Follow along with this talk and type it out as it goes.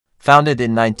Founded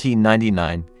in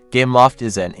 1999, Gameloft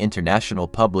is an international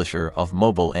publisher of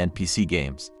mobile and PC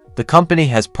games. The company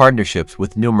has partnerships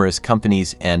with numerous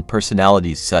companies and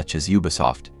personalities such as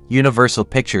Ubisoft, Universal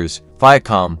Pictures,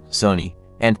 Viacom, Sony,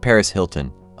 and Paris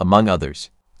Hilton, among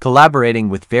others, collaborating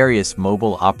with various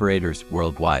mobile operators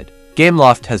worldwide.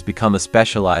 Gameloft has become a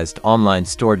specialized online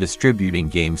store distributing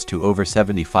games to over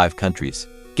 75 countries.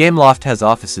 Gameloft has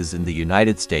offices in the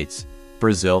United States,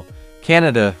 Brazil,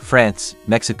 Canada, France,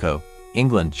 Mexico,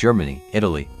 England, Germany,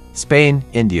 Italy, Spain,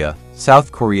 India,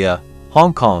 South Korea,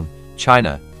 Hong Kong,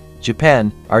 China,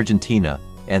 Japan, Argentina,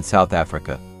 and South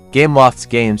Africa. Gameloft's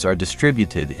games are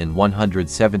distributed in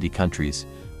 170 countries,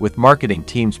 with marketing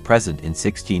teams present in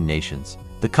 16 nations.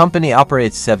 The company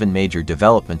operates 7 major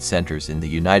development centers in the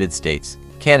United States,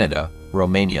 Canada,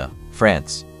 Romania,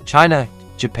 France, China,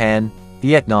 Japan,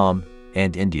 Vietnam,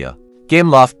 and India.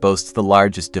 Gameloft boasts the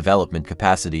largest development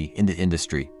capacity in the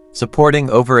industry, supporting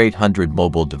over 800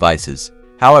 mobile devices.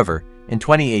 However, in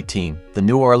 2018, the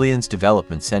New Orleans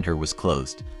Development Center was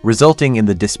closed, resulting in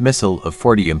the dismissal of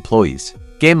 40 employees.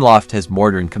 Gameloft has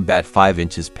Mortal Kombat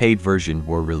 5-inches paid version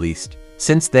were released.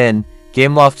 Since then,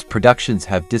 Gameloft's productions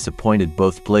have disappointed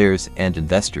both players and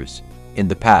investors. In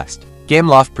the past,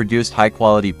 Gameloft produced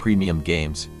high-quality premium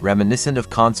games, reminiscent of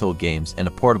console games in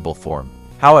a portable form.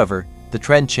 However, the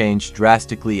trend changed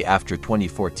drastically after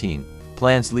 2014.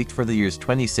 Plans leaked for the years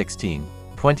 2016,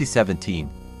 2017,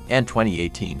 and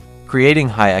 2018, creating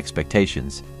high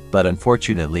expectations, but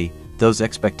unfortunately, those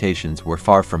expectations were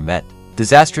far from met.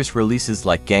 Disastrous releases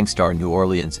like Gangstar New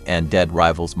Orleans and Dead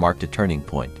Rivals marked a turning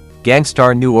point.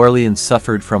 Gangstar New Orleans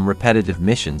suffered from repetitive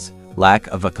missions, lack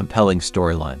of a compelling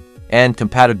storyline, and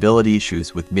compatibility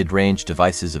issues with mid-range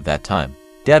devices of that time.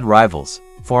 Dead Rivals,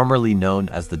 formerly known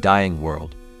as The Dying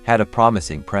World, had a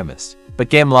promising premise, but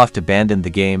Gameloft abandoned the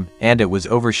game and it was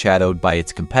overshadowed by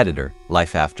its competitor,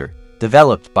 Life After,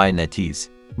 developed by NetEase.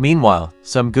 Meanwhile,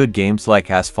 some good games like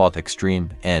Asphalt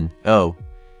Extreme and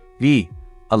O.V.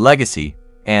 A Legacy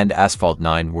and Asphalt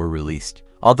 9 were released,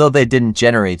 although they didn't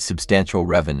generate substantial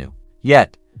revenue.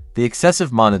 Yet, the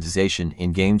excessive monetization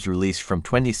in games released from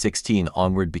 2016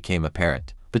 onward became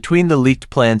apparent. Between the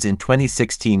leaked plans in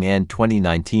 2016 and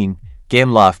 2019,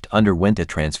 Gameloft underwent a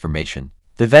transformation.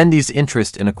 Vivendi's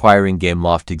interest in acquiring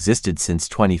Gameloft existed since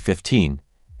 2015,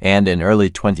 and in early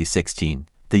 2016,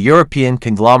 the European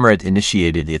conglomerate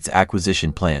initiated its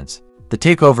acquisition plans. The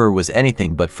takeover was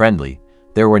anything but friendly.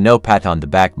 There were no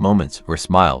pat-on-the-back moments or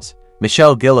smiles.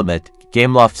 Michel Guillemette,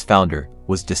 Gameloft's founder,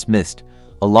 was dismissed,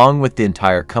 along with the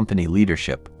entire company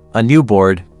leadership. A new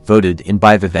board, voted in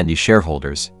by Vivendi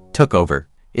shareholders, took over.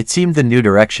 It seemed the new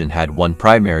direction had one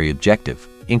primary objective: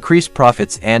 increase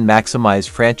profits and maximize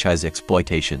franchise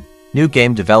exploitation. New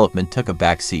game development took a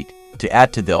back seat, to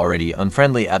add to the already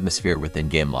unfriendly atmosphere within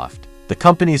Gameloft. The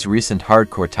company's recent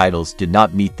hardcore titles did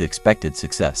not meet the expected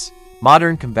success.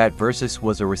 Mortal Kombat Vs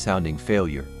was a resounding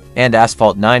failure, and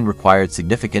Asphalt 9 required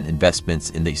significant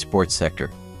investments in the esports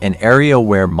sector, an area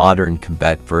where Mortal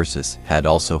Kombat Vs had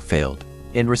also failed.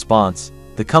 In response,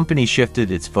 the company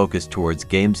shifted its focus towards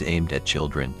games aimed at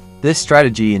children. This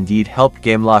strategy indeed helped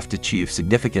Gameloft achieve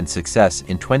significant success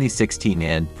in 2016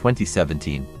 and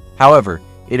 2017. However,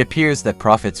 it appears that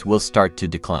profits will start to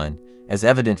decline, as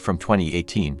evident from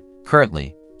 2018.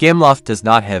 Currently, Gameloft does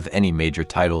not have any major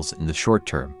titles in the short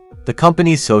term. The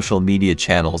company's social media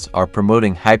channels are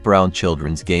promoting hype-around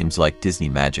children's games like Disney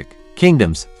Magic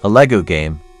Kingdoms, a Lego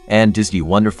game, and Disney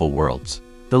Wonderful Worlds.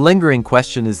 The lingering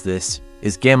question is this: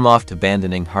 is Gameloft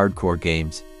abandoning hardcore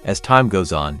games? As time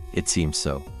goes on, it seems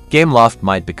so. Gameloft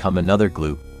might become another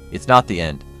glue. It's not the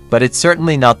end, but it's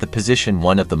certainly not the position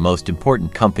one of the most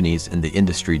important companies in the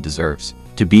industry deserves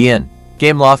to be in.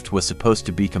 Gameloft was supposed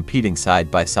to be competing side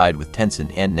by side with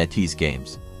Tencent and NetEase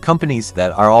Games, companies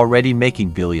that are already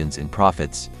making billions in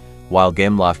profits, while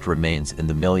Gameloft remains in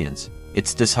the millions.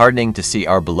 It's disheartening to see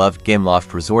our beloved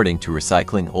Gameloft resorting to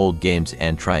recycling old games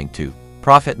and trying to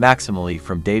profit maximally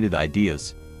from dated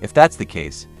ideas. If that's the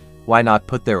case, why not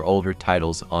put their older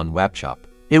titles on Webshop?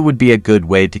 It would be a good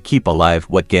way to keep alive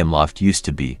what Gameloft used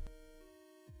to be.